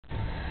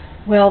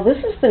Well, this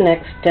is the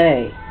next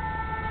day,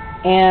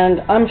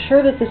 and I'm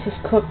sure that this is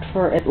cooked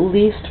for at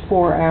least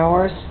 4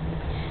 hours,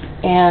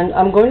 and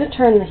I'm going to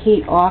turn the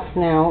heat off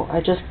now.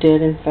 I just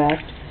did, in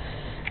fact,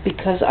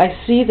 because I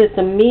see that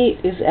the meat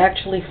is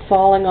actually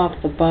falling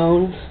off the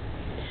bones.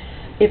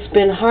 It's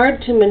been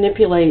hard to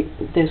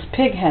manipulate this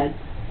pig head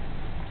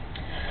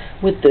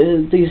with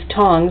these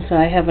tongs.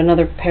 I have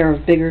another pair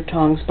of bigger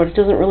tongs, but it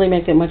doesn't really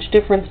make that much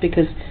difference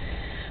because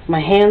my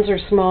hands are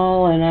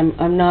small and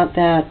I'm not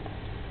that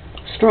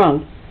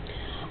strong.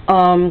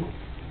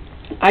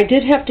 I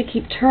did have to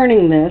keep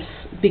turning this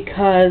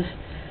because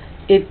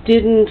it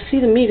didn't, see,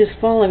 the meat is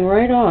falling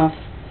right off.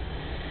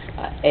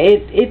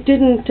 It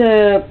didn't,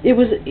 it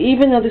was,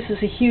 even though this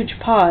is a huge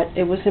pot,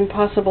 it was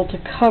impossible to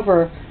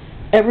cover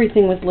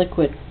everything with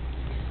liquid.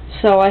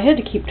 So I had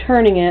to keep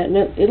turning it, and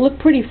it looked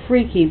pretty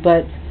freaky,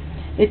 but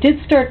it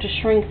did start to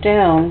shrink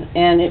down,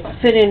 and it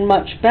fit in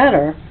much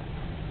better.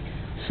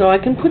 So I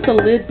can put the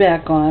lid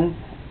back on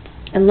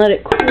and let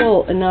it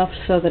cool enough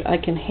so that I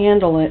can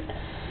handle it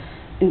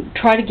and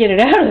try to get it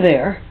out of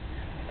there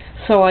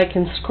so I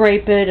can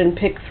scrape it and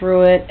pick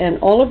through it. And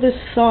all of this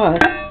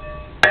sauce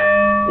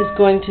is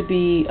going to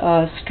be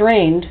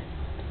strained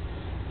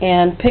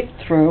and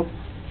picked through,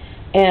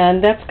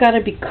 and that's got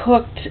to be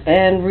cooked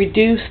and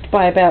reduced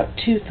by about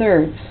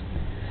 2/3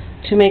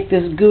 to make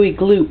this gooey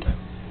gloop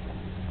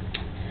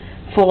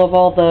full of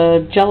all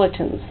the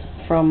gelatins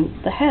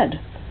from the head.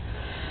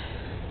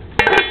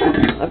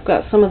 I've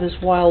got some of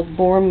this wild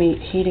boar meat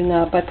heating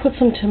up. I put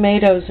some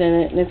tomatoes in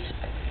it, and it's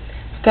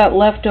got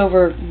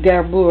leftover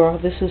garbour.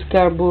 This is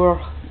garbour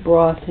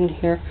broth in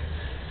here,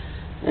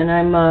 and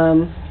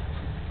I'm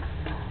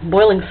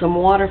boiling some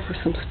water for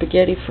some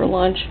spaghetti for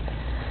lunch.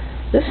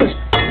 This is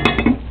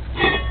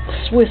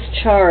Swiss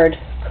chard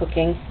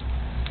cooking.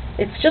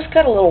 It's just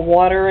got a little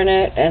water in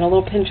it and a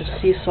little pinch of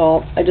sea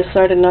salt. I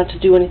decided not to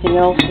do anything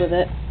else with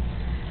it.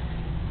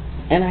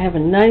 And I have a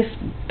nice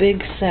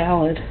big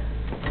salad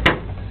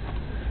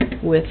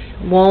with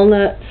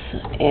walnuts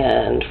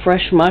and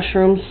fresh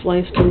mushrooms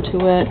sliced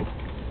into it,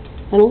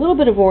 and a little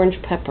bit of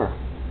orange pepper.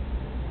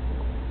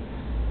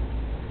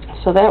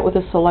 So that, with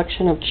a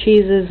selection of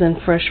cheeses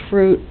and fresh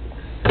fruit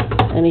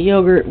and a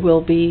yogurt,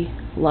 will be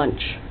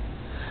lunch.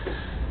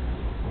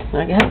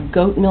 I have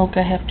goat milk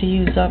I have to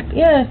use up.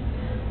 Yeah,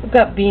 I've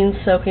got beans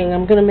soaking.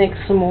 I'm going to make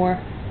some more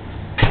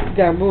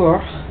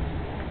garbour.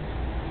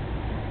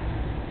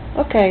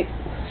 Okay,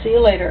 see you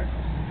later.